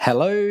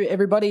Hello,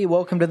 everybody.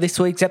 Welcome to this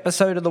week's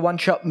episode of the One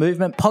Shot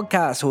Movement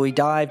podcast, where we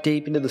dive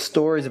deep into the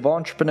stories of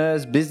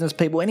entrepreneurs, business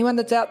people, anyone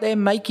that's out there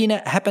making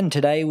it happen.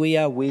 Today, we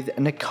are with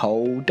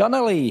Nicole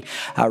Donnelly.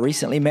 I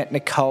recently met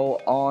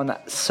Nicole on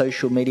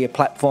social media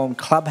platform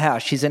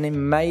Clubhouse. She's an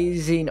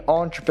amazing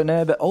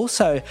entrepreneur, but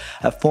also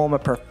a former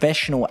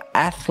professional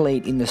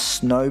athlete in the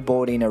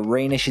snowboarding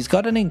arena. She's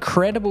got an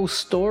incredible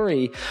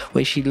story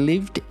where she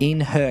lived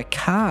in her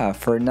car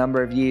for a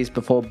number of years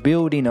before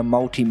building a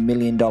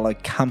multi-million-dollar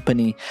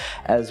company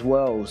as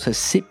well. So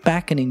sit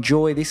back and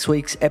enjoy this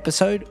week's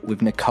episode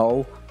with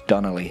Nicole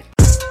Donnelly.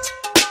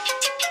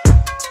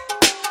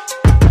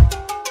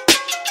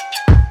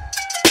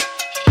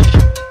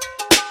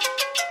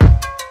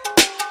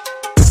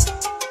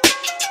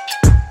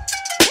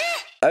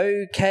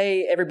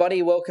 Okay,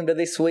 everybody, welcome to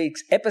this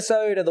week's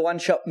episode of the One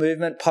Shot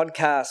Movement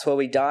podcast, where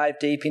we dive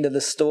deep into the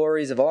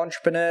stories of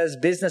entrepreneurs,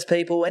 business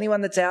people,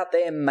 anyone that's out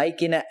there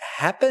making it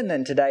happen.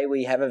 And today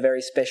we have a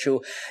very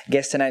special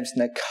guest. Her name's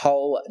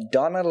Nicole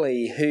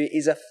Donnelly, who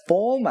is a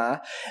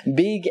former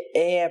big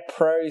air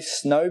pro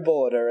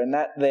snowboarder. And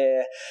that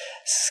there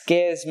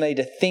scares me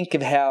to think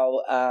of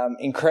how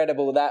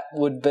incredible that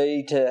would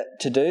be to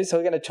do. So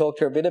we're going to talk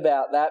to her a bit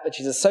about that. But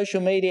she's a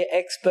social media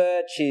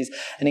expert. She's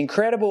an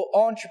incredible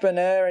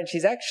entrepreneur. And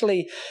she's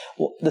actually,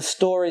 the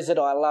stories that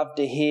I love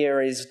to hear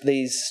is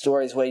these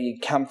stories where you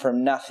come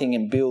from nothing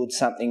and build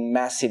something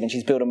massive. And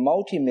she's built a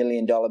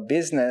multi-million-dollar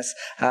business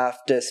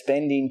after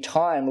spending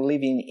time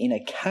living in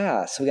a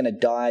car. So we're going to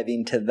dive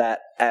into that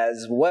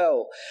as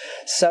well.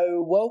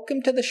 So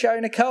welcome to the show,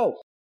 Nicole.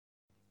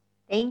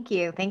 Thank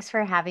you. Thanks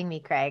for having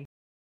me, Craig.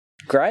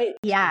 Great.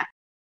 Yeah.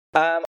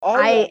 I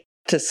want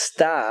to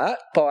start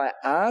by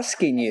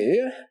asking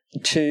you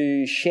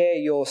to share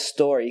your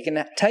story. You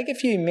can take a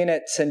few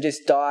minutes and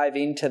just dive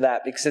into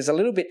that, because there's a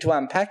little bit to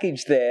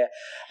unpackage there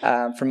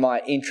from my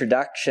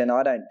introduction.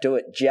 I don't do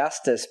it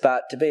justice,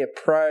 but to be a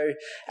pro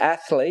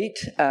athlete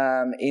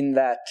in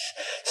that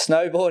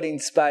snowboarding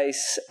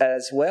space,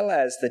 as well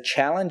as the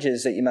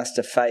challenges that you must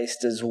have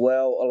faced as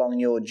well along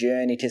your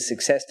journey to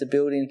success, to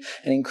building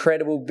an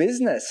incredible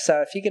business.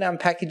 So if you can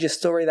unpackage your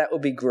story, that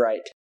would be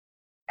great.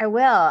 I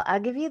will. I'll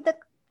give you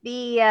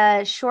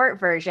the short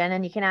version,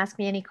 and you can ask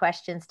me any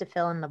questions to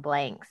fill in the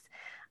blanks.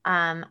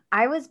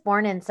 I was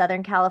born in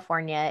Southern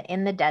California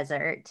in the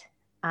desert,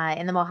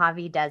 in the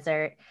Mojave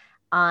Desert,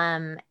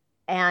 and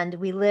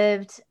we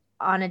lived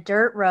on a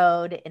dirt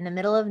road in the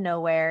middle of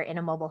nowhere in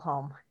a mobile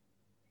home.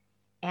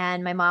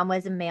 And my mom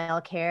was a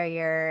mail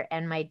carrier,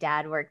 and my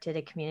dad worked at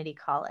a community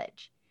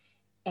college.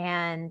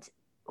 And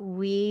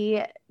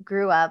we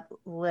grew up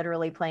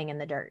literally playing in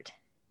the dirt.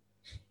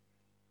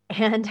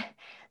 And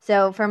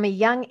so from a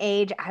young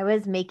age, I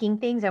was making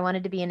things. I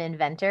wanted to be an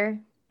inventor.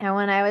 And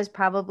when I was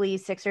probably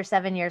 6 or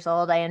 7 years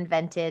old, I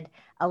invented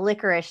a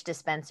licorice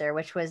dispenser,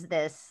 which was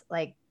this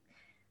like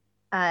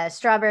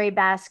strawberry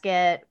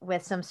basket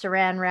with some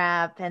saran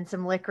wrap and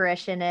some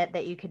licorice in it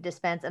that you could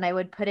dispense. And I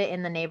would put it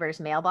in the neighbors'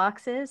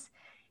 mailboxes.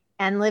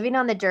 And living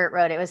on the dirt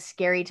road, it was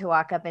scary to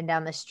walk up and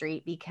down the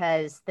street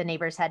because the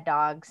neighbors had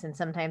dogs, and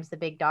sometimes the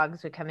big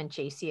dogs would come and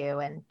chase you,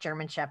 and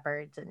German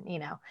shepherds, and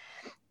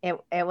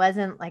it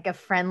wasn't like a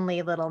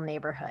friendly little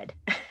neighborhood.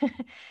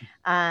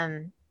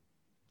 And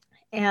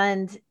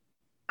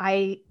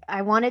I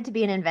wanted to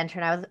be an inventor,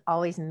 and I was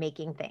always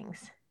making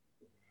things.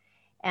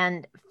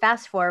 And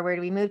fast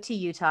forward, we moved to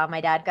Utah. My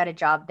dad got a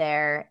job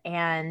there,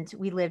 and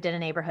we lived in a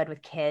neighborhood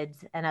with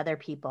kids and other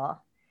people.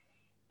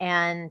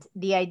 And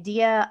the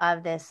idea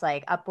of this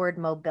like upward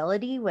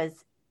mobility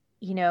was,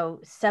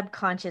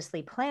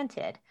 subconsciously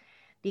planted,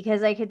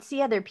 because I could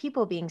see other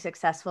people being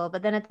successful.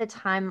 But then at the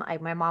time,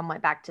 my mom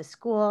went back to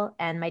school,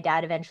 and my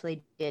dad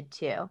eventually did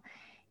too.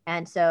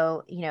 And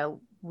so,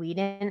 we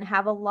didn't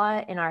have a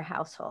lot in our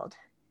household.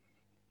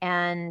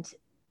 And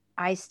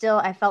I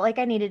felt like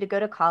I needed to go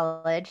to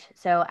college.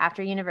 So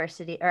after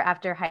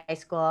high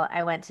school,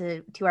 I went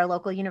to our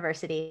local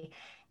university,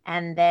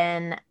 and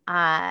then,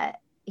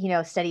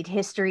 studied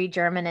history,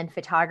 German, and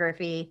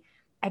photography.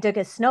 I took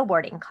a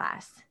snowboarding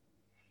class.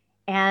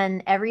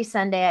 And every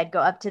Sunday I'd go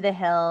up to the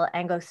hill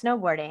and go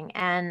snowboarding.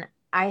 And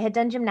I had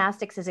done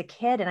gymnastics as a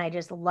kid, and I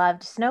just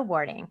loved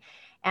snowboarding.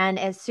 And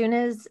as soon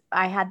as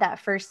I had that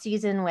first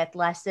season with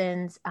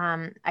lessons,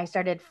 I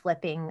started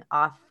flipping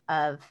off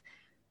of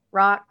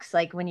rocks,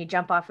 like when you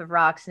jump off of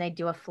rocks and I'd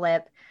do a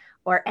flip,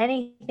 or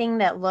anything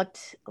that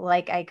looked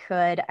like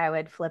I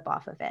would flip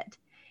off of it.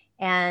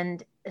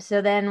 And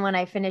so then when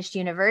I finished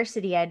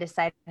university, I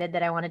decided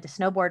that I wanted to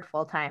snowboard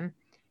full time.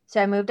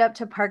 So I moved up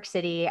to Park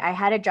City. I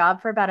had a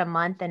job for about a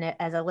month, and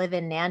as a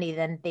live-in nanny,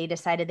 then they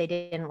decided they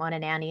didn't want a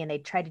nanny, and they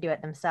tried to do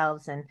it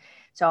themselves. And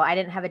so I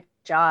didn't have a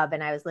job,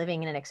 and I was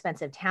living in an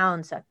expensive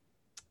town.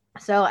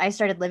 So I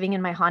started living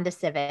in my Honda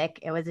Civic.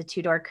 It was a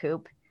 2-door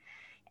coupe,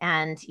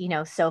 and,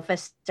 sofa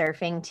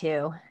surfing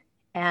too.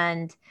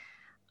 And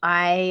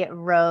I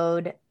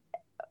rode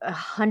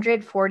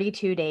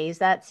 142 days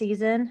that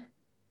season.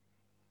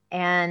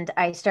 And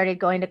I started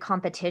going to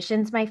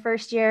competitions my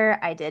first year.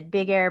 I did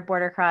big air,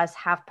 border cross,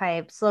 half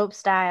pipe, slope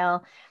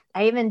style.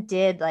 I even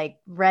did like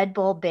Red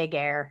Bull big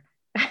air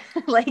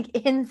like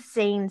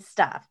insane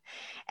stuff.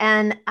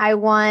 And I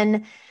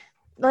won,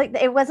 like,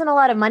 it wasn't a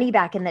lot of money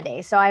back in the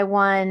day. So I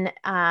won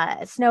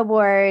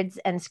snowboards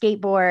and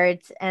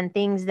skateboards and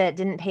things that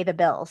didn't pay the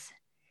bills,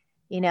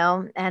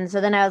 And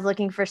so then I was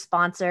looking for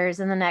sponsors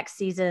in the next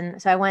season.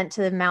 So I went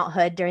to Mount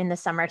Hood during the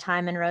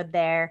summertime and rode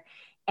there.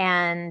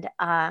 And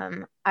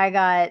I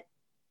got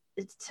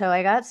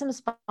some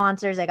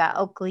sponsors. I got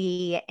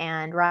Oakley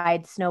and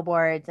Ride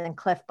Snowboards and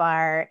Cliff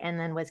Bar, and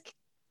then was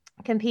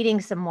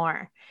competing some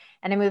more.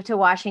 And I moved to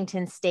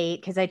Washington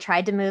State because I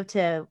tried to move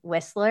to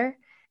Whistler.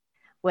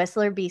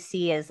 Whistler,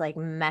 BC is like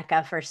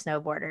mecca for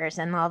snowboarders,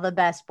 and all the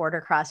best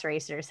border cross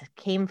racers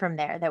came from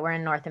there that were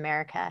in North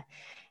America.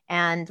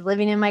 And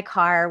living in my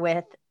car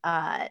with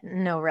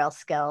no real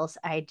skills,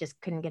 I just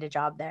couldn't get a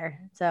job there.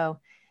 So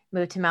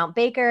moved to Mount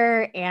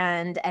Baker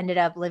and ended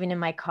up living in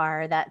my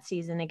car that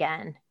season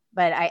again.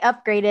 But I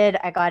upgraded.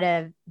 I got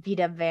a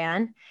VW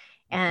van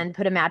and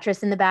put a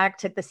mattress in the back,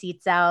 took the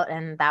seats out,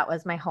 and that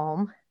was my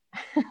home.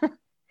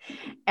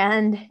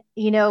 And,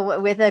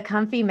 with a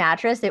comfy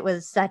mattress, it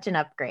was such an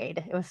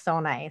upgrade. It was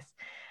so nice.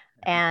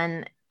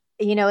 And,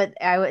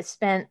 I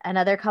spent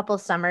another couple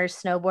summers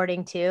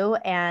snowboarding too.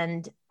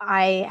 And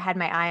I had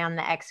my eye on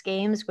the X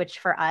Games, which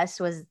for us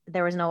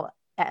there was no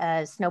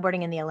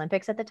snowboarding in the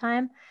Olympics at the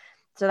time.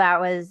 So that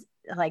was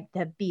like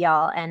the be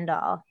all end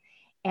all.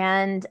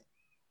 And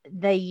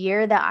the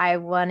year that I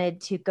wanted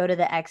to go to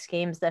the X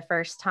Games the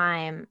first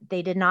time,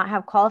 they did not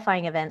have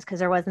qualifying events because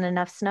there wasn't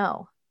enough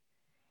snow.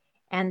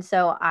 And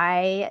so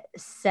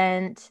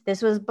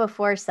this was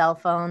before cell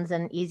phones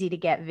and easy to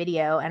get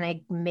video. And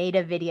I made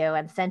a video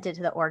and sent it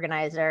to the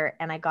organizer,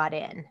 and I got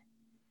in.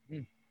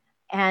 Mm.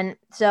 And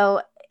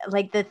so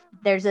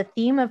there's a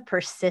theme of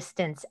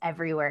persistence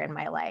everywhere in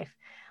my life.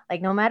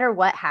 Like no matter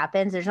what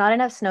happens, there's not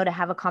enough snow to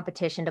have a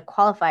competition to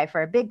qualify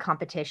for a big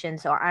competition.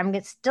 So I'm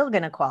still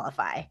going to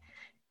qualify,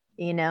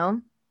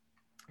 And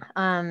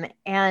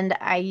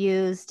I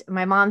used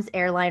my mom's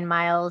airline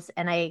miles,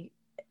 and I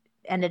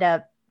ended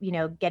up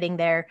getting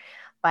there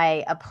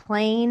by a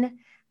plane,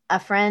 a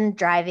friend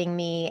driving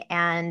me,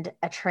 and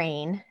a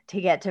train to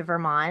get to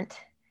Vermont.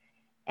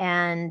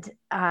 And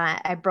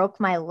I broke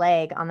my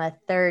leg on the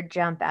third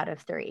jump out of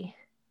 3.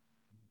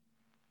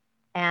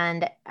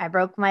 And I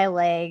broke my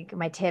leg,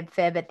 my fib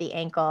at the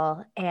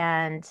ankle.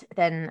 And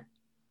then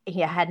he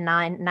had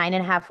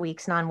 9.5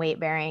 weeks non-weight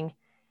bearing.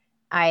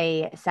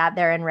 I sat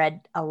there and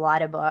read a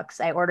lot of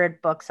books. I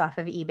ordered books off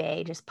of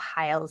eBay, just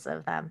piles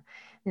of them.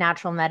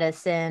 Natural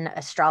medicine,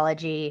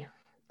 astrology,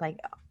 like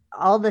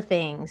all the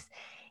things.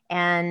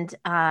 And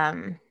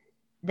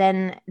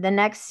then the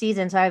next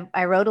season, so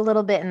I rode a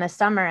little bit in the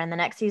summer, and the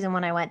next season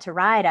when I went to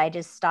ride, I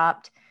just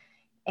stopped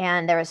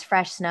and there was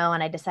fresh snow,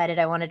 and I decided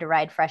I wanted to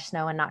ride fresh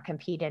snow and not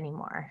compete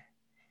anymore.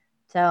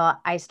 So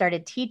I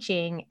started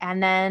teaching,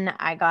 and then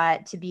I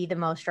got to be the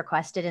most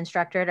requested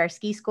instructor at our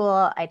ski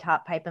school. I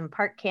taught pipe and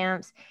park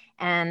camps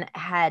and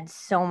had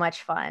so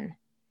much fun.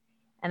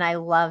 And I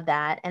love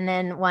that. And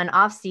then one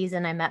off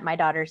season, I met my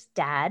daughter's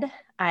dad.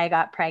 I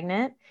got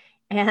pregnant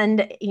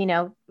and,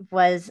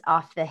 was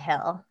off the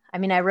hill. I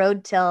mean, I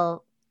rode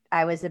till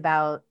I was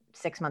about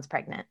 6 months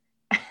pregnant.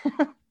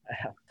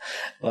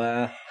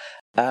 Wow.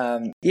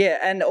 Yeah,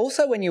 and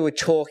also when you were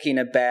talking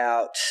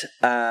about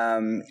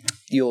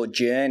your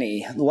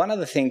journey, one of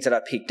the things that I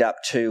picked up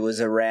too was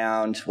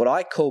around what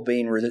I call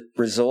being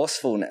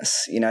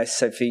resourcefulness.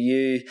 So for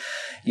you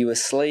were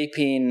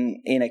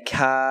sleeping in a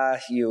car,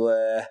 you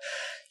were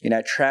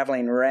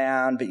traveling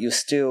around, but you're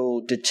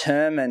still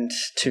determined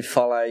to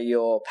follow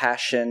your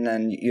passion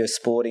and your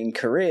sporting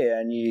career,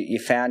 and you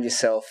found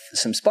yourself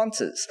some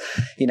sponsors,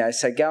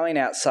 so going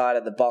outside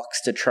of the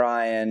box to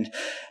try and,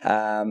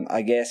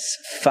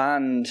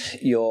 fund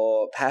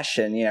your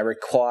passion,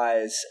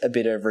 requires a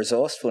bit of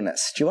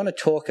resourcefulness. Do you want to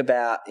talk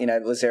about,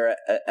 was there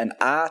an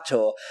art,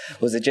 or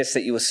was it just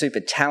that you were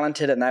super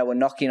talented and they were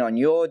knocking on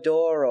your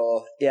door,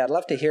 or, I'd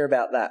love to hear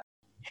about that.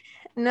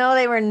 No,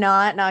 they were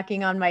not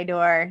knocking on my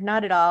door.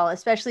 Not at all.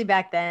 Especially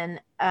back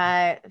then,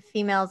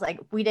 females, I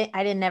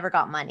never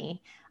got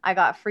money. I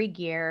got free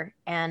gear,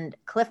 and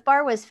Cliff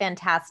Bar was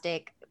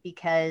fantastic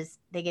because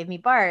they gave me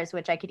bars,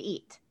 which I could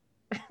eat.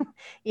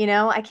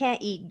 I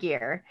can't eat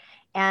gear.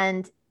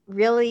 And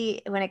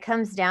really, when it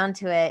comes down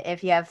to it,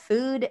 if you have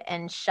food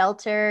and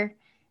shelter,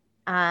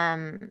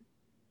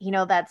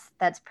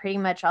 that's pretty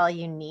much all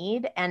you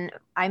need. And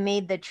I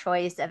made the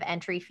choice of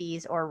entry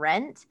fees or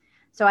rent.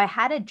 So I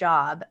had a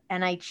job,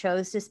 and I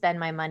chose to spend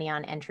my money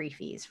on entry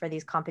fees for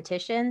these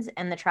competitions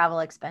and the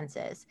travel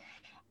expenses.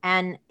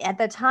 And at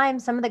the time,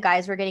 some of the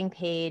guys were getting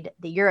paid.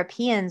 The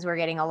Europeans were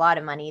getting a lot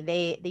of money.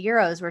 The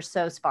Euros were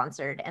so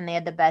sponsored, and they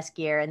had the best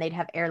gear, and they'd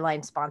have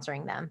airlines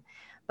sponsoring them.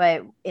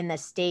 But in the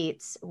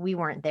States, we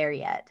weren't there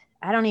yet.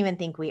 I don't even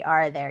think we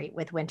are there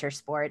with winter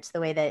sports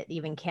the way that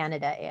even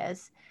Canada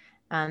is.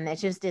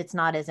 It's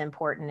not as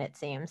important, it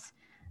seems.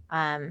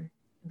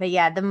 But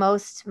yeah, the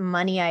most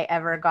money I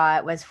ever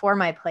got was for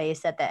my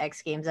place at the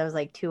X Games. I was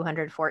like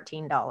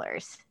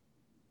 $214.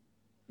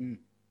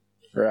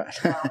 Right.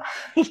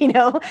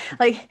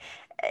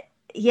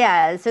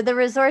 Yeah, so the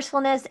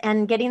resourcefulness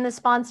and getting the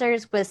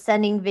sponsors was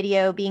sending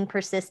video, being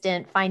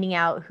persistent, finding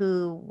out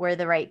who were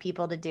the right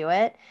people to do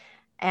it,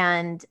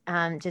 and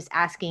just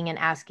asking and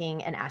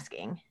asking and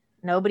asking.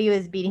 Nobody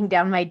was beating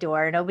down my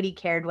door. Nobody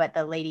cared what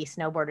the lady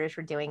snowboarders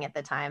were doing at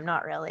the time.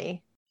 Not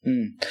really.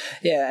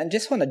 Yeah, and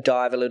just want to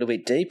dive a little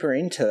bit deeper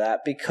into that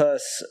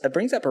because it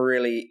brings up a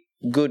really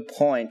good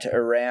point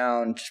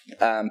around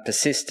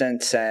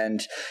persistence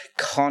and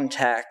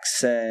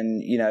contacts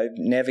and,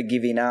 never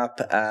giving up.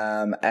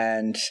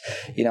 And,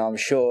 I'm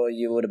sure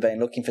you would have been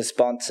looking for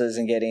sponsors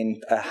and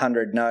getting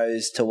 100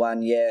 no's to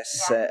one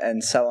yes,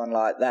 and so on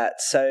like that.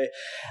 So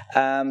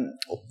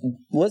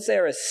was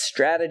there a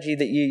strategy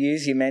that you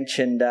used? You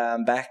mentioned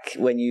back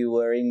when you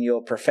were in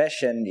your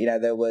profession,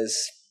 there was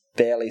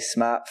barely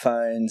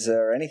smartphones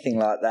or anything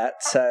like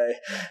that. So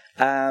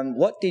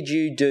what did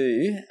you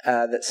do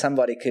that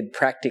somebody could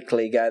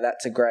practically go,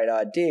 that's a great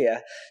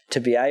idea,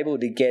 to be able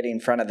to get in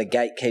front of the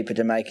gatekeeper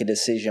to make a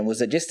decision?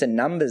 Was it just a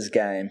numbers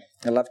game?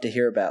 I'd love to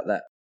hear about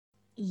that.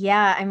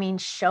 Yeah, I mean,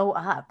 show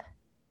up.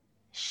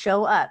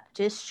 Show up.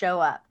 Just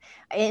show up.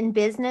 In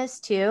business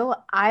too,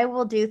 I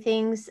will do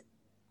things.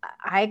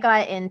 I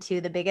got into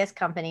the biggest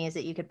companies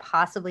that you could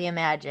possibly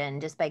imagine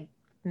just by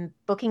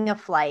booking a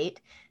flight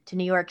to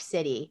New York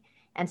City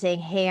and saying,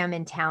 hey, I'm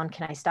in town.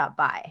 Can I stop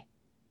by?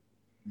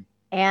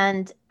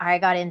 And I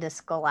got into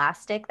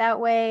Scholastic that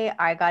way.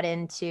 I got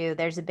into,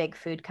 there's a big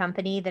food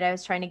company that I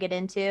was trying to get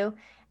into.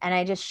 And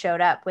I just showed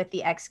up with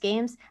the X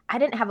Games. I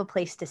didn't have a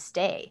place to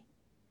stay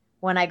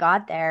when I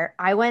got there.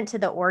 I went to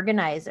the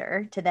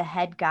organizer, to the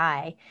head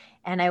guy,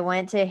 and I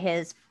went to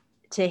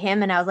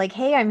him and I was like,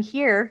 hey, I'm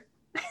here.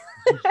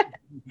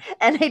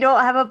 And I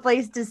don't have a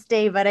place to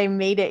stay, but I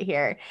made it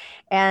here.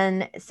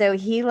 And so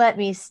he let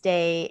me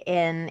stay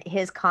in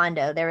his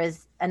condo. There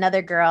was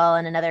another girl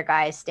and another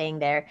guy staying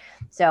there.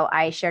 So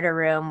I shared a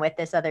room with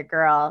this other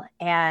girl,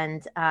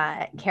 and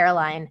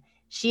Caroline,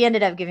 she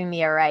ended up giving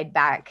me a ride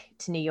back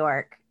to New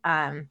York.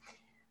 But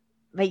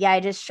yeah,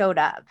 I just showed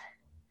up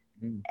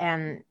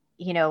and,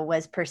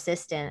 was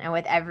persistent. And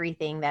with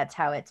everything, that's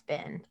how it's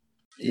been.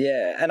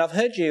 Yeah, and I've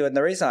heard you, and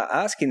the reason I'm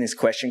asking this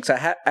question, because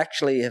I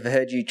actually have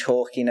heard you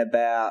talking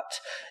about,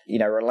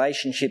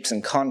 relationships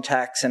and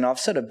contacts, and I've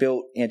sort of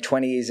built,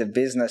 20 years of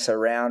business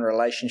around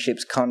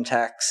relationships,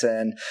 contacts,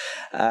 and,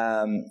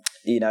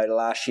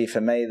 last year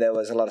for me, there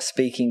was a lot of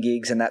speaking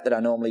gigs and that I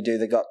normally do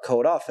that got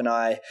called off, and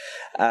I,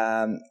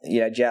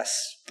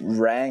 just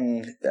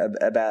rang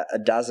about a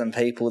dozen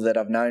people that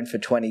I've known for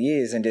 20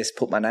 years and just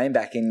put my name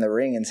back in the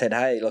ring and said,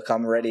 hey, look,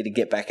 I'm ready to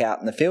get back out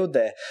in the field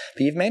there.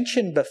 But you've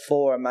mentioned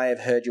before, I may have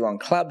heard you on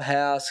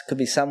Clubhouse, could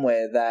be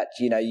somewhere that,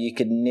 you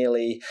could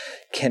nearly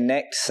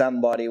connect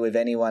somebody with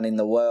anyone in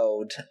the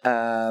world.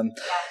 Do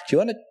you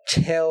want to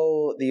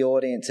tell the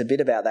audience a bit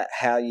about that,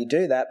 how you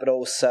do that, but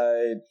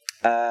also,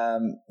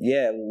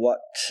 what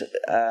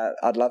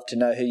I'd love to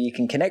know who you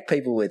can connect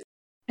people with.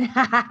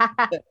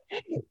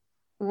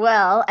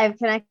 Well, I've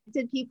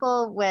connected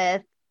people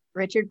with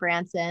Richard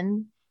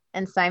Branson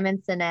and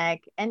Simon Sinek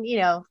and,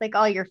 like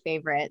all your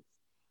favorites.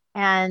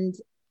 And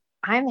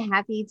I'm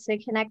happy to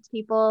connect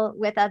people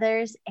with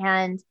others.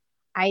 And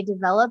I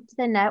developed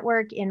the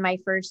network in my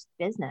first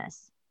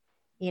business.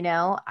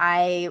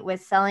 I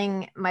was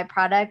selling my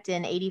product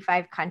in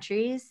 85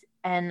 countries,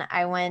 and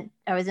I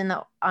was in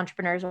the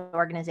entrepreneurs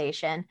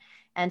organization.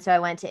 And so I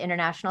went to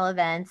international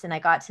events and I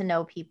got to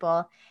know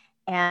people,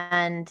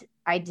 and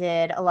I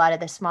did a lot of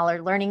the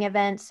smaller learning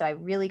events. So I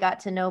really got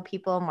to know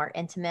people more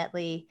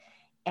intimately,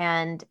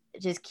 and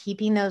just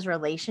keeping those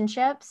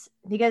relationships,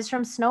 because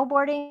from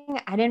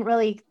snowboarding, I didn't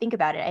really think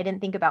about it. I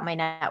didn't think about my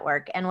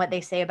network, and what they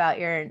say about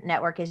your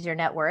network is your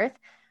net worth.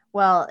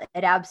 Well,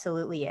 it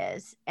absolutely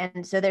is.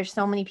 And so there's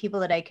so many people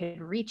that I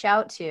could reach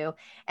out to.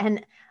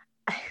 And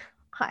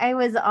I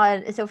was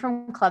so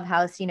from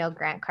Clubhouse,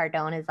 Grant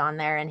Cardone is on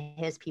there and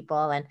his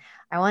people. And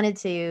I wanted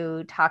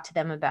to talk to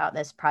them about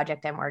this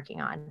project I'm working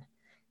on.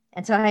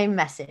 And so I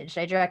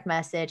direct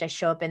message, I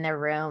show up in their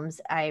rooms,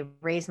 I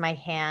raise my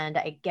hand,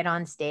 I get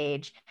on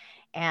stage.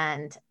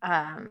 And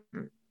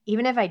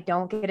even if I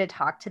don't get to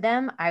talk to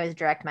them, I was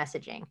direct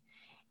messaging.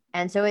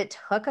 And so it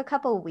took a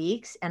couple of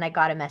weeks and I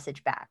got a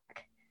message back.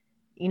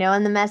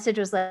 And the message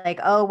was like,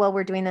 oh, well,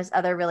 we're doing this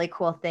other really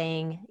cool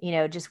thing,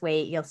 just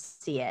wait, you'll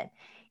see it.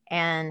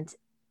 And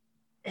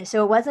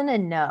so it wasn't a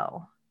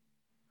no.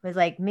 It was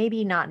like,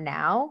 maybe not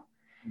now.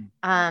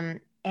 And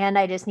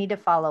I just need to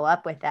follow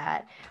up with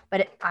that.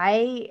 But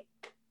I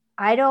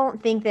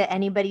don't think that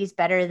anybody's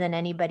better than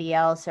anybody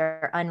else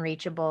or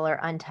unreachable or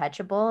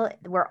untouchable.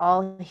 We're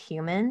all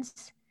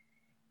humans.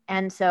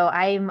 And so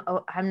I'm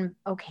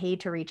okay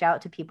to reach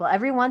out to people.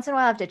 Every once in a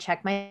while, I have to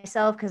check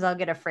myself because I'll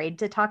get afraid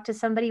to talk to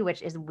somebody,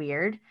 which is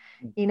weird,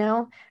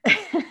 but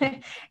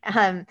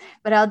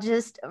I'll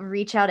just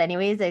reach out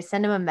anyways. I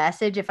send them a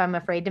message if I'm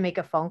afraid to make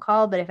a phone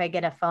call. But if I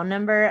get a phone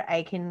number,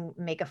 I can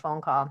make a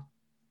phone call.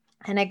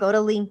 And I go to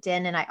LinkedIn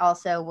and I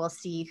also will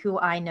see who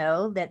I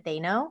know that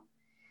they know.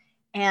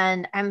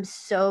 And I'm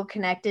so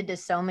connected to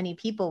so many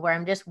people where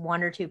I'm just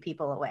one or two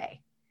people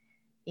away.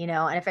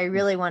 And if I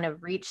really want to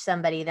reach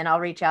somebody, then I'll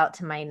reach out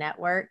to my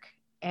network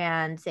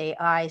and say,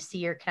 oh, I see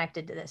you're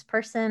connected to this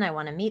person. I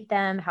want to meet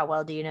them. How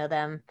well do you know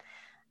them?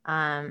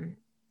 And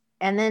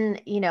then,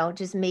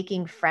 just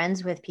making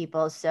friends with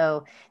people.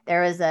 So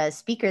there was a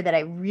speaker that I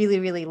really,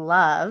 really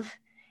love,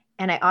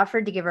 and I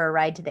offered to give her a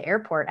ride to the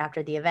airport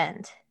after the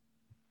event.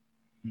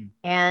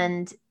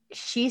 And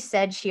she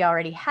said she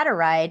already had a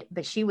ride,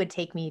 but she would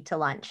take me to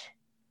lunch.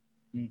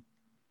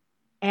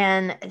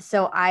 And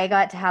so I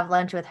got to have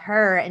lunch with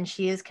her, and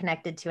she is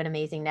connected to an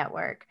amazing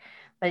network.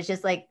 But it's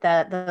just like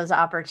those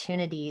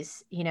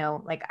opportunities,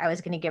 like I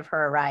was going to give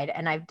her a ride.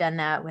 And I've done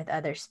that with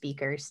other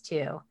speakers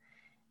too,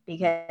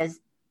 because,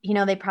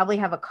 they probably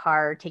have a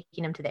car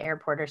taking them to the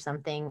airport or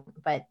something,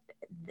 but,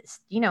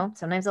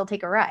 sometimes they'll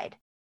take a ride.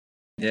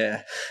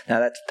 Yeah, now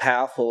that's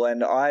powerful.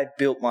 And I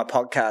built my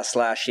podcast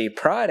last year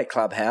prior to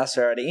Clubhouse,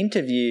 where I'd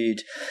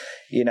interviewed,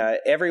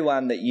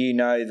 everyone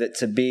that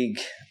that's a big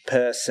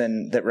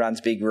person that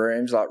runs big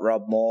rooms. Like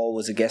Rob Moore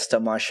was a guest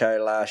on my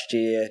show last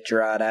year.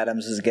 Gerard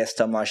Adams was a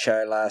guest on my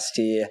show last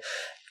year.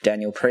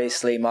 Daniel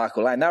Priestley,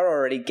 Michael Lane, they were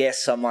already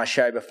guests on my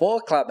show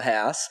before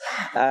Clubhouse.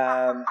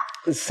 But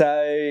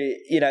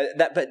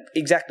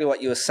exactly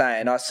what you were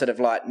saying, I sort of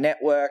like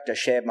networked, I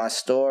shared my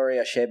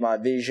story, I shared my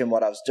vision,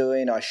 what I was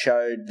doing. I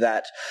showed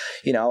that,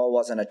 I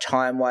wasn't a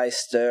time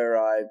waster.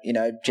 I,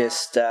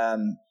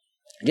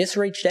 just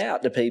reached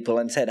out to people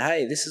and said,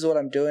 hey, this is what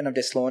I'm doing. I've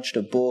just launched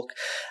a book,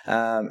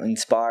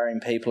 inspiring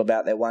people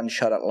about their one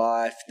shot at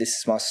life. This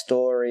is my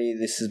story.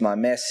 This is my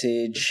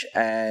message.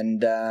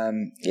 And,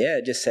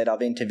 just said,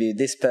 I've interviewed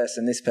this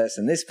person, this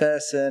person, this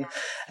person.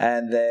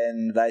 And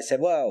then they said,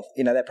 well,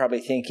 they're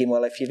probably thinking,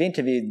 well, if you've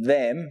interviewed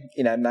them,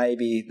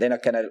 maybe they're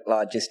not going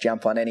to just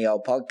jump on any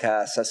old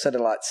podcast. So I sort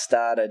of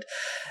started,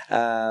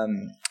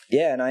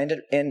 and I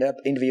ended up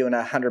interviewing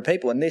 100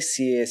 people. And this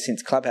year,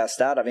 since Clubhouse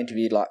started, I've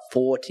interviewed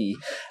 40,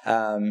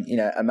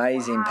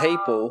 amazing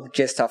people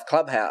just off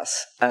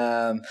Clubhouse.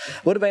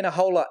 Would have been a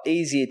whole lot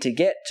easier to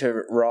get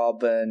to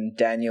Rob and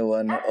Daniel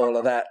and all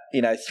of that,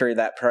 through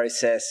that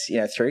process,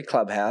 through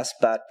Clubhouse.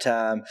 But,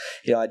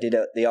 I did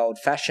it the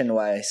old-fashioned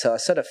way. So I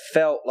sort of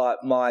felt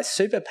like my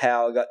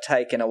superpower got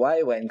taken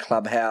away when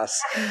Clubhouse.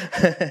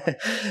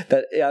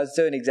 But I was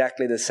doing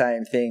exactly the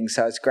same thing.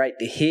 So it's great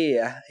to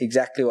hear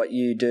exactly what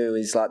you do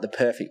is the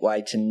perfect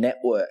way to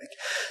network.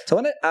 So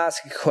I want to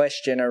ask a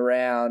question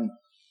around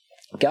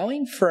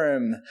going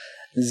from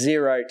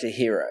zero to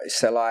hero.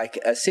 So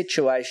a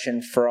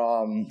situation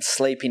from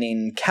sleeping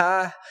in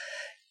car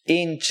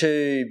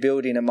into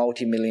building a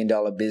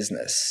multi-million-dollar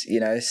business,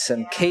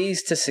 some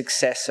keys to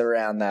success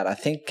around that. I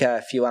think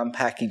if you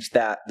unpackage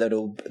that,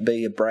 that'll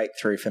be a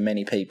breakthrough for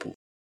many people.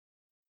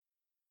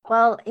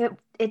 Well,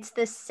 it's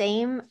the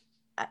same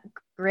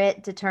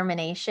grit,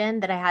 determination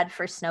that I had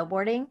for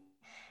snowboarding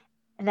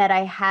that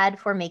I had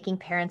for making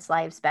parents'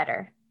 lives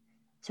better.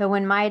 So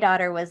when my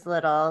daughter was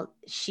little,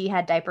 she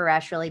had diaper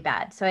rash really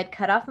bad. So I'd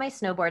cut off my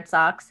snowboard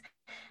socks.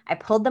 I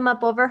pulled them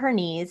up over her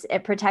knees.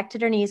 It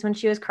protected her knees when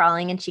she was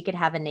crawling, and she could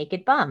have a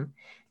naked bum.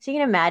 So you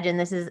can imagine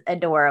this is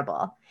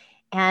adorable.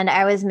 And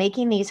I was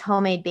making these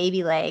homemade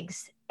baby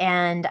legs,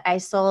 and I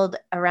sold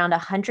around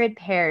 100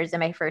 pairs in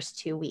my first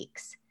 2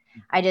 weeks.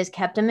 I just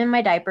kept them in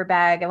my diaper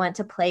bag. I went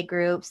to play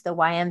groups, the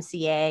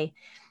YMCA,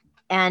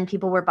 and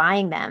people were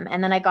buying them.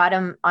 And then I got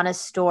them on a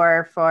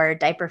store for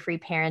diaper-free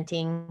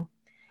parenting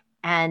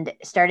and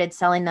started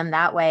selling them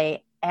that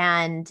way.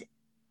 And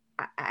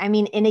I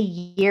mean, in a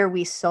year,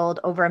 we sold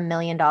over $1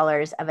 million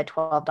of a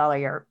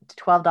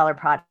 $12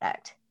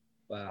 product.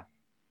 Wow.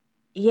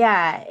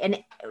 Yeah.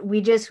 And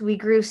we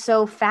grew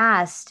so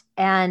fast.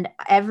 And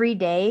every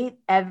day,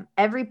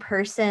 every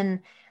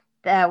person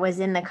that was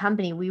in the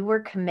company, we were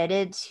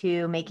committed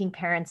to making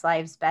parents'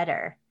 lives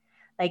better.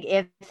 Like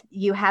if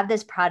you have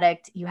this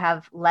product, you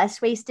have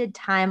less wasted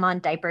time on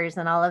diapers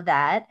and all of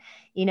that,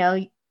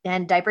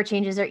 and diaper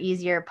changes are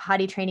easier.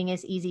 Potty training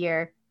is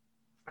easier.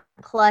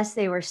 Plus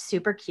they were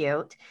super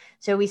cute.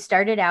 So we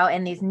started out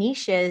in these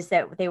niches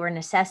that they were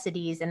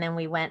necessities. And then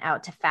we went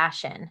out to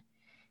fashion,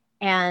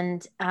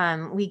 and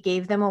we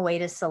gave them away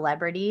to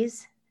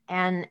celebrities.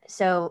 And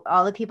so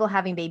all the people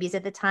having babies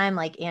at the time,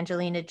 like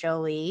Angelina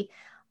Jolie,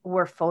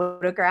 were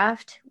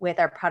photographed with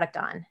our product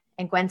on.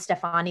 And Gwen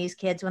Stefani's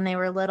kids when they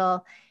were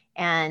little,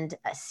 and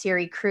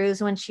Siri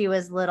Cruz when she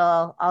was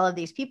little, all of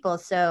these people.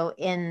 So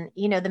in,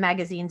 the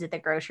magazines at the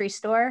grocery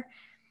store,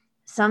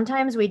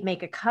 sometimes we'd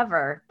make a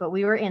cover, but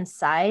we were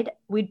inside,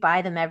 we'd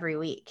buy them every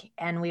week.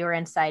 And we were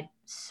inside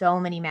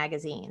so many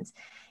magazines.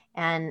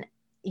 And,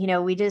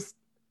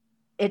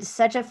 it's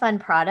such a fun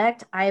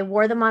product. I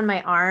wore them on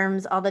my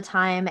arms all the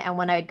time. And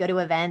when I would go to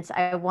events,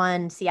 I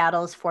won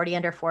Seattle's 40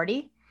 under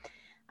 40.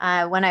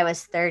 When I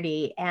was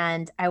 30,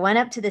 and I went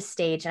up to the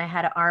stage and I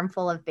had an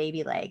armful of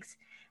baby legs,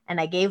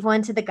 and I gave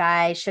one to the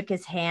guy, shook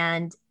his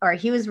hand, or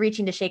he was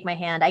reaching to shake my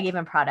hand. I gave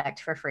him product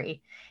for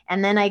free.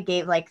 And then I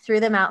threw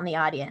them out in the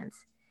audience.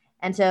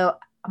 And so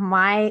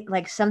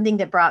something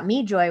that brought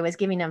me joy was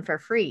giving them for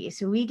free.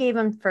 So we gave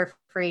them for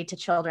free to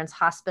children's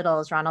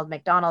hospitals, Ronald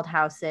McDonald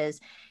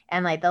houses.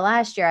 And the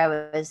last year I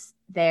was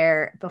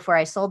there before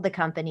I sold the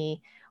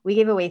company, we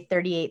gave away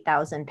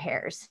 38,000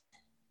 pairs.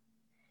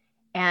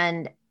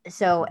 And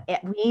so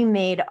we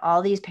made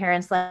all these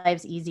parents'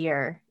 lives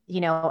easier.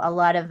 A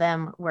lot of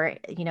them were,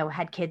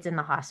 had kids in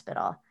the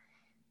hospital.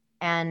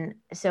 And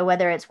so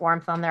whether it's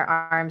warmth on their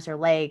arms or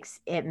legs,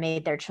 it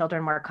made their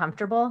children more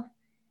comfortable,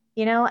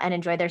 and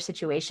enjoy their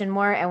situation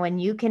more. And when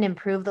you can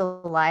improve the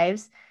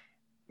lives,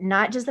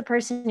 not just the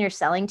person you're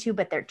selling to,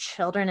 but their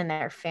children and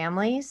their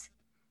families,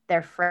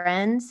 their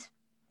friends,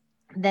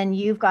 then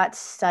you've got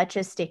such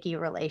a sticky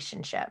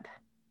relationship.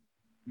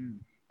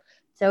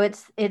 So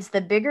it's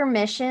the bigger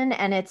mission,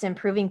 and it's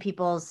improving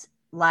people's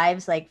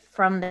lives, like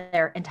from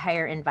their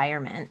entire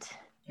environment.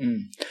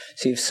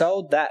 So you've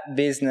sold that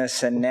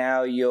business and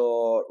now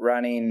you're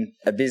running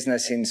a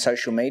business in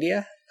social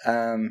media?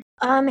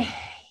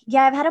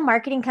 Yeah, I've had a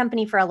marketing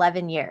company for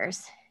 11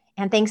 years.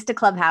 And thanks to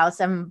Clubhouse,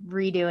 I'm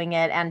redoing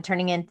it and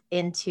turning it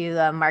into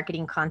a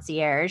marketing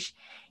concierge.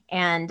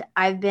 And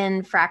I've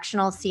been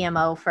fractional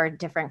CMO for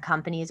different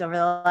companies over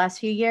the last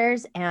few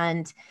years.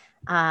 And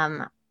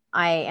I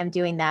am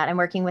doing that. I'm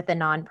working with a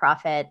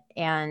nonprofit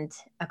and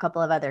a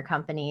couple of other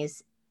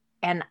companies.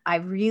 And I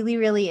really,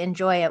 really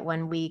enjoy it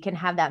when we can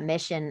have that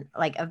mission,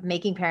 like of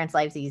making parents'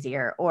 lives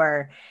easier,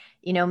 or,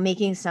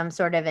 making some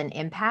sort of an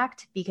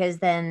impact, because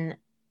then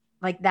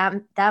like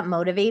that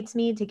motivates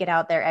me to get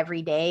out there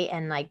every day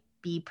and like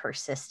be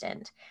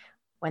persistent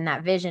when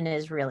that vision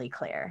is really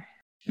clear.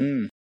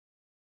 And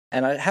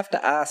I have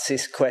to ask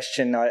this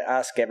question. I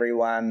ask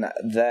everyone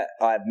that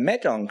I've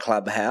met on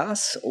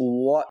Clubhouse,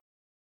 what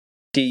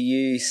do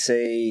you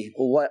see?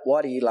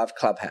 Why do you love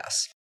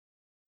Clubhouse?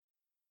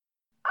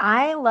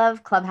 I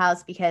love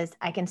Clubhouse because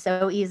I can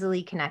so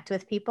easily connect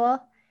with people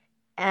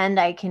and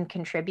I can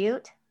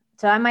contribute.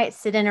 So I might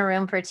sit in a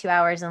room for 2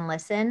 hours and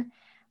listen,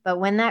 but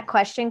when that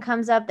question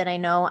comes up that I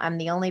know I'm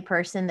the only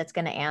person that's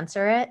going to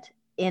answer it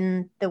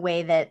in the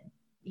way that,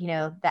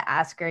 the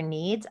asker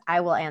needs,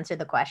 I will answer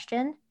the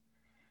question.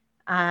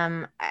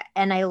 And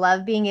I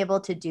love being able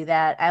to do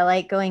that. I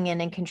like going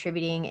in and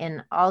contributing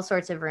in all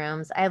sorts of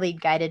rooms. I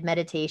lead guided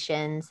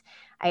meditations.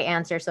 I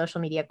answer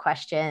social media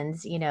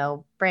questions,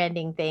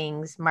 branding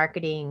things,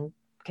 marketing,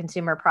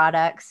 consumer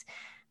products,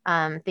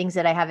 things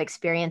that I have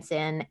experience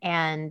in.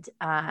 And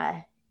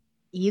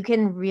you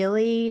can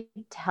really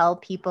tell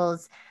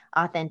people's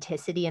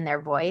authenticity in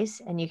their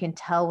voice, and you can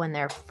tell when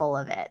they're full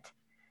of it,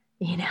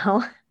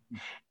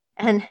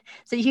 And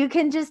so you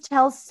can just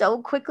tell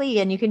so quickly,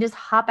 and you can just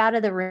hop out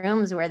of the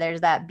rooms where there's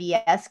that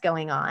BS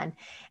going on,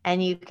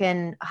 and you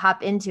can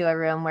hop into a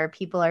room where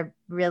people are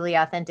really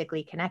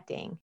authentically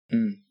connecting.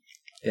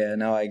 Yeah,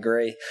 no, I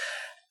agree.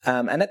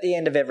 And at the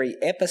end of every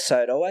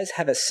episode, I always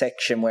have a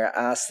section where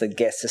I ask the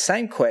guests the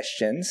same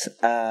questions.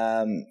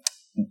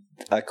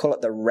 I call it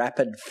the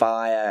rapid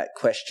fire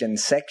question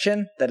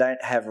section. They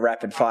don't have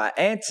rapid fire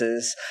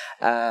answers.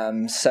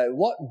 So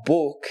what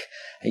book,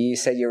 you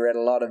said you read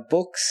a lot of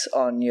books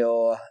on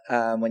your,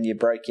 when you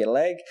broke your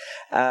leg.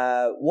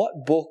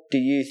 What book do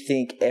you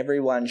think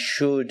everyone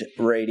should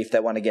read if they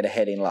want to get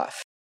ahead in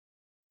life?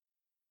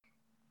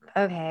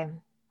 Okay.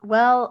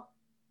 Well,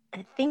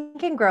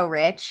 Think and Grow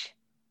Rich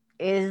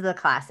is the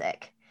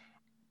classic,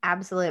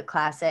 absolute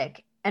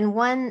classic. And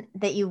one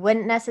that you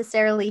wouldn't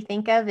necessarily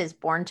think of is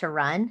Born to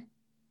Run.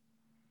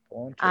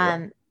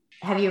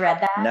 Have you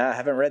read that? No, I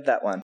haven't read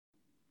that one.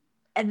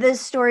 The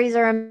stories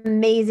are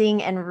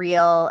amazing and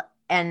real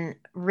and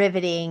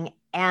riveting,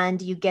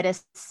 and you get a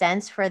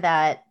sense for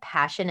that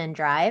passion and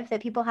drive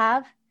that people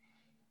have.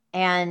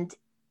 And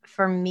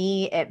for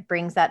me, it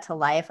brings that to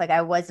life. Like,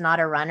 I was not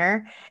a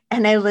runner,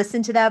 and I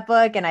listened to that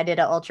book and I did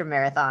an ultra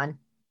marathon.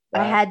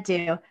 Wow. I had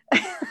to.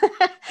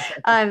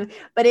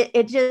 But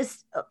it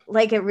just,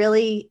 like,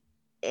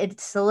 it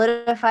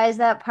solidifies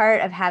that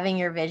part of having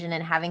your vision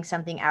and having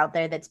something out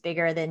there that's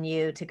bigger than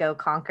you to go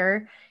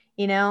conquer,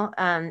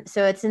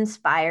 so it's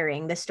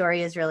inspiring. The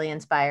story is really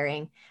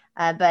inspiring.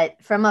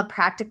 But from a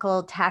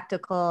practical,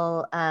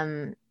 tactical,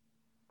 the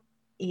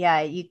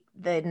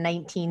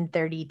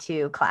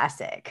 1932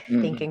 classic,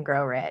 Think and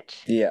Grow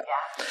Rich. Yeah.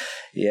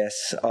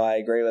 Yes, I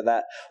agree with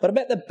that. What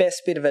about the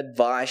best bit of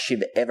advice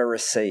you've ever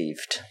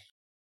received?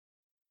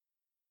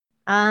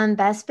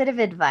 Best bit of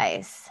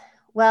advice.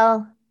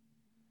 Well,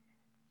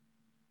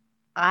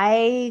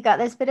 I got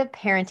this bit of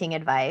parenting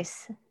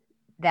advice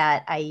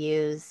that I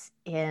use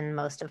in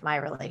most of my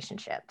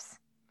relationships.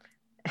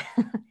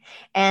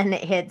 And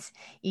it's,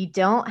 you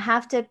don't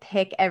have to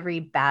pick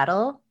every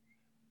battle,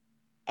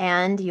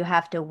 and you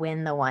have to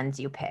win the ones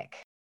you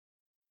pick.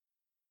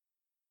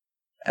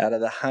 Out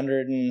of the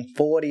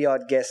 140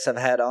 odd guests I've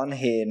had on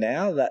here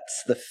now,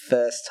 that's the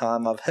first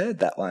time I've heard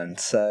that one.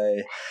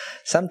 So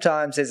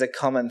sometimes there's a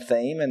common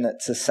theme and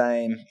it's the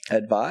same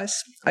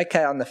advice.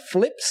 Okay, on the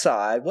flip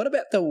side, what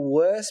about the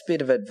worst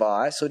bit of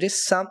advice, or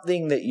just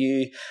something that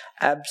you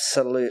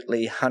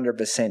absolutely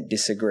 100%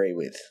 disagree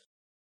with?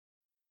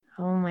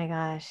 Oh my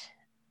gosh.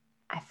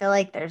 I feel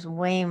like there's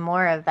way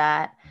more of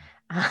that.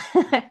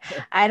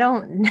 I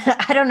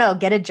don't know,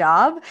 get a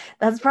job.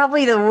 That's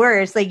probably the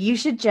worst. Like, you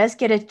should just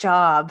get a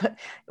job.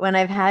 When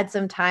I've had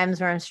some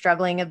times where I'm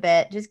struggling a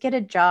bit, just get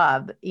a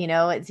job.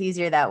 It's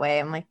easier that way.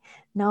 I'm like,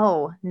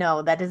 no,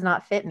 that does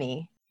not fit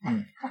me.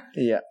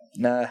 Yeah,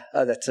 no,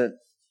 that's a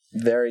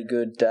very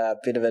good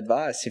bit of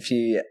advice. If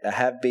you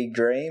have big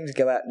dreams,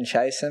 go out and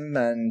chase them,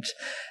 and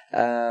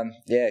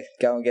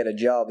go and get a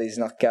job is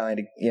not going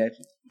to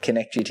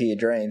connect you to your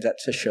dreams,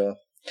 that's for sure.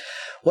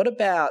 What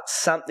about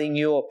something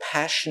you're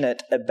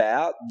passionate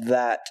about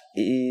that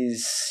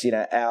is,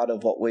 out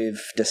of what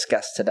we've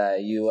discussed today?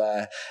 You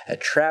are a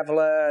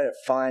traveller, a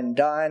fine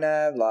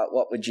diner. Like,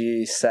 what would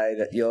you say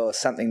that you're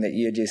something that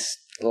you just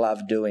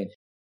love doing?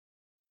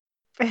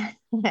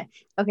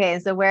 Okay,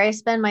 so where I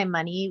spend my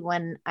money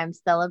when I'm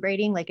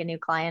celebrating like a new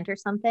client or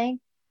something,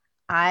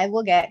 I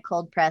will get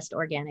cold pressed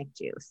organic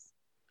juice.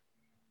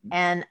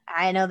 And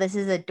I know this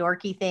is a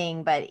dorky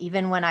thing, but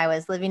even when I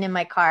was living in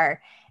my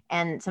car,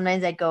 and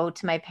sometimes I'd go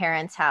to my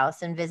parents'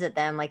 house and visit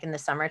them like in the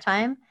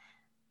summertime,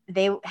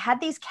 they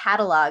had these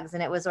catalogs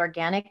and it was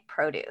organic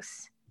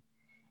produce.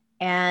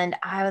 And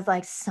I was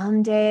like,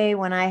 someday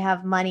when I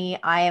have money,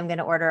 I am going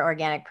to order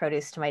organic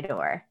produce to my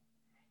door.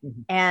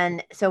 Mm-hmm.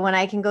 And so when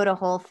I can go to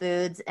Whole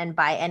Foods and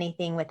buy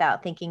anything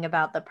without thinking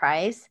about the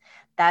price,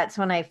 that's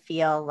when I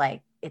feel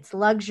like it's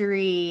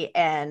luxury.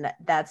 And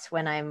that's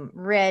when I'm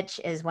rich,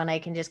 is when I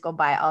can just go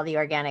buy all the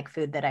organic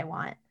food that I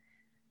want.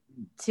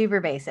 Super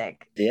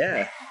basic.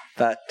 Yeah.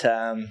 But,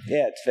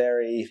 it's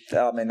very,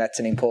 that's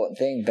an important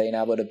thing, being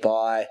able to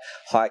buy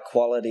high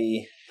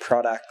quality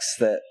products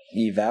that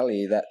you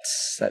value.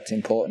 That's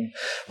important.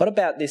 What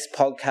about this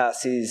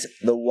podcast is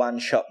the One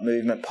Shot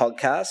Movement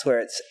podcast, where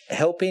it's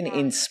helping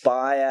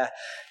inspire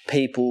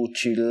people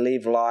to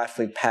live life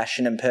with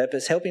passion and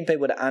purpose, helping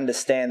people to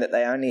understand that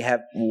they only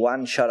have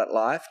one shot at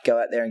life. Go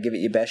out there and give it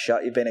your best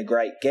shot. You've been a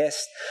great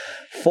guest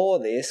for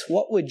this.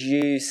 What would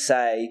you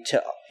say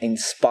to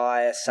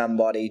inspire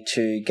somebody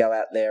to go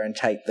out there and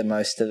take the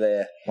most of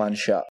their one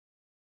shot?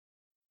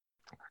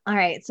 All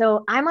right.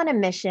 So I'm on a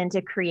mission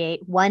to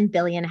create 1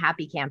 billion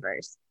happy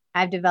campers.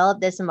 I've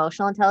developed this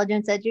emotional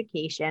intelligence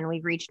education.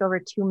 We've reached over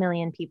 2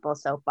 million people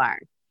so far.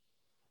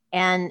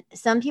 And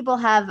some people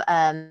have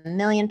a 1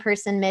 million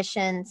person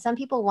mission. Some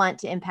people want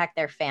to impact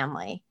their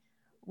family.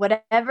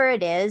 Whatever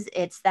it is,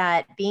 it's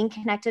that being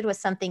connected with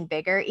something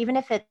bigger, even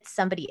if it's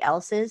somebody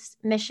else's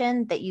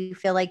mission that you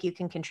feel like you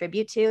can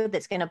contribute to,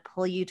 that's going to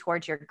pull you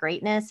towards your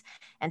greatness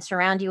and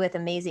surround you with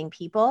amazing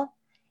people.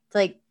 It's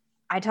like,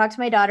 I talk to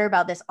my daughter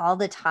about this all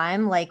the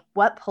time. Like,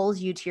 what pulls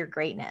you to your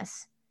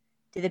greatness?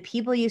 Do the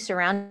people you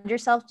surround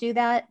yourself do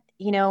that?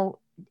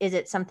 Is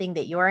it something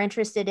that you're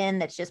interested in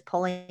that's just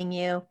pulling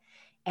you?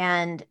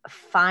 And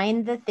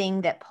find the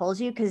thing that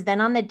pulls you, because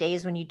then on the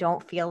days when you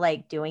don't feel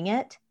like doing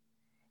it,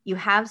 you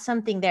have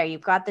something there.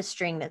 You've got the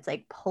string that's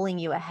like pulling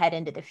you ahead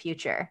into the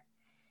future.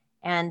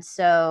 And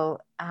so,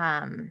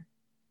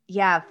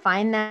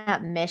 find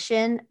that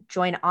mission,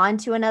 join on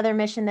to another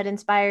mission that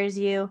inspires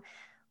you,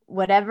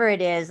 whatever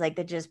it is, like,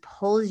 that just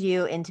pulls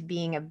you into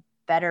being a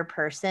better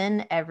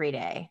person every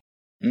day.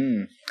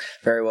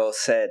 Very well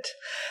said.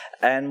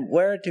 And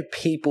where do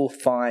people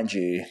find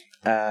you?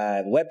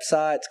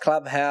 Websites,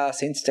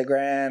 Clubhouse,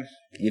 Instagram?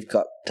 You've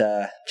got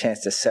a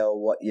chance to sell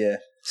what you're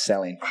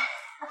selling.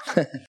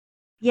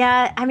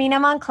 Yeah,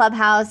 I'm on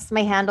Clubhouse.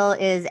 My handle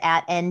is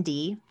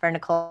 @ND for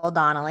Nicole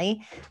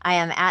Donnelly. I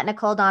am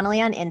 @Nicole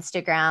Donnelly on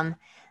Instagram.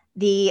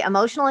 The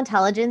emotional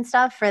intelligence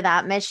stuff for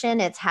that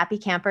mission, it's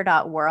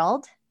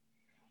happycamper.world.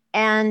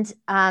 And,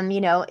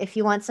 if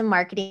you want some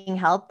marketing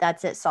help,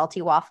 that's at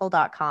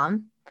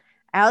saltywaffle.com.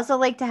 I also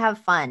like to have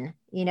fun.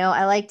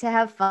 I like to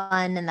have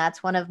fun, and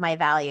that's one of my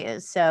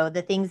values. So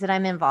the things that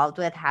I'm involved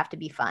with have to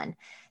be fun.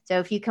 So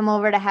if you come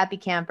over to Happy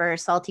Camper,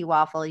 Salty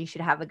Waffle, you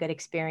should have a good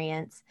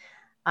experience.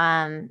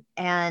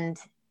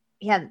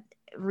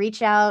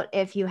 Reach out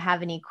if you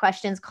have any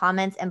questions,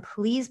 comments, and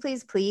please,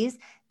 please, please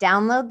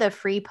download the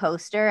free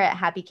poster at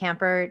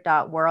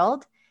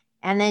happycamper.world.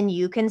 And then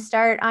you can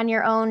start on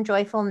your own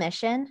joyful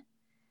mission.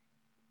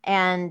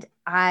 And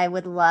I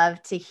would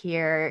love to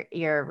hear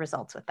your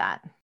results with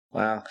that.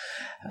 Wow.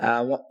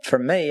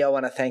 From me, I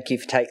want to thank you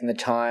for taking the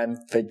time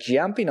for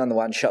jumping on the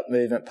One Shot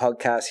Movement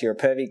podcast. You're a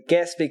perfect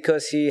guest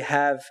because you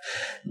have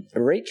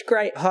reached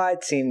great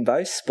heights in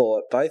both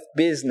sport, both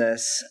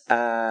business,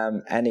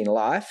 and in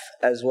life,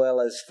 as well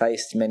as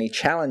faced many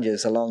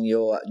challenges along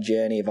your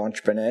journey of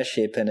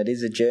entrepreneurship. And it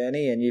is a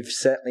journey, and you've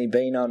certainly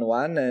been on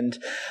one. And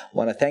I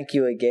want to thank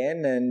you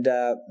again and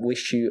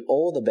wish you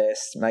all the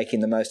best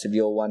making the most of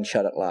your one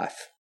shot at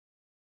life.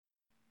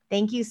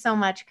 Thank you so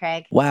much,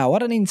 Craig. Wow,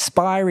 what an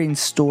inspiring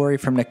story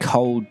from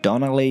Nicole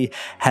Donnelly.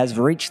 Has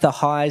reached the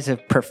highs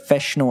of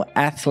professional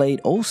athlete,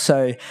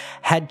 also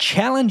had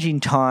challenging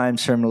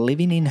times from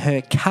living in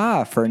her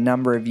car for a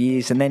number of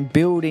years and then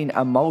building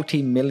a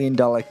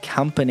multi-million-dollar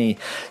company.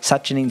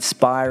 Such an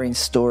inspiring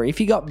story. If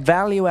you got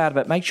value out of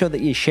it, make sure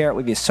that you share it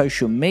with your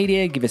social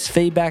media, give us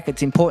feedback.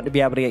 It's important to be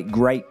able to get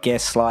great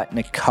guests like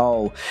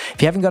Nicole.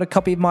 If you haven't got a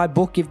copy of my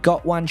book, You've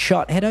Got One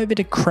Shot, head over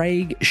to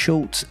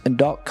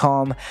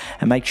craigschultz.com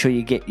and make sure sure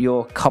you get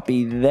your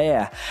copy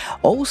there.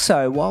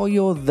 Also, while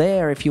you're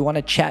there, if you want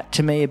to chat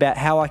to me about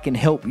how I can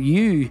help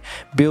you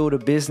build a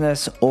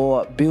business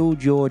or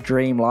build your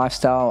dream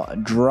lifestyle,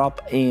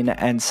 drop in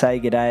and say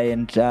good day,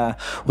 and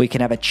we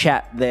can have a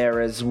chat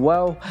there as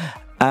well.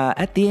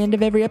 At the end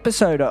of every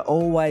episode, I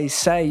always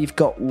say you've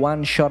got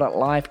one shot at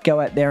life. Go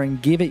out there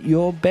and give it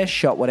your best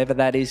shot, whatever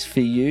that is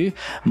for you.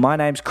 My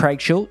name's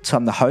Craig Schultz.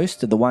 I'm the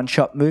host of the One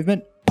Shot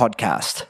Movement podcast.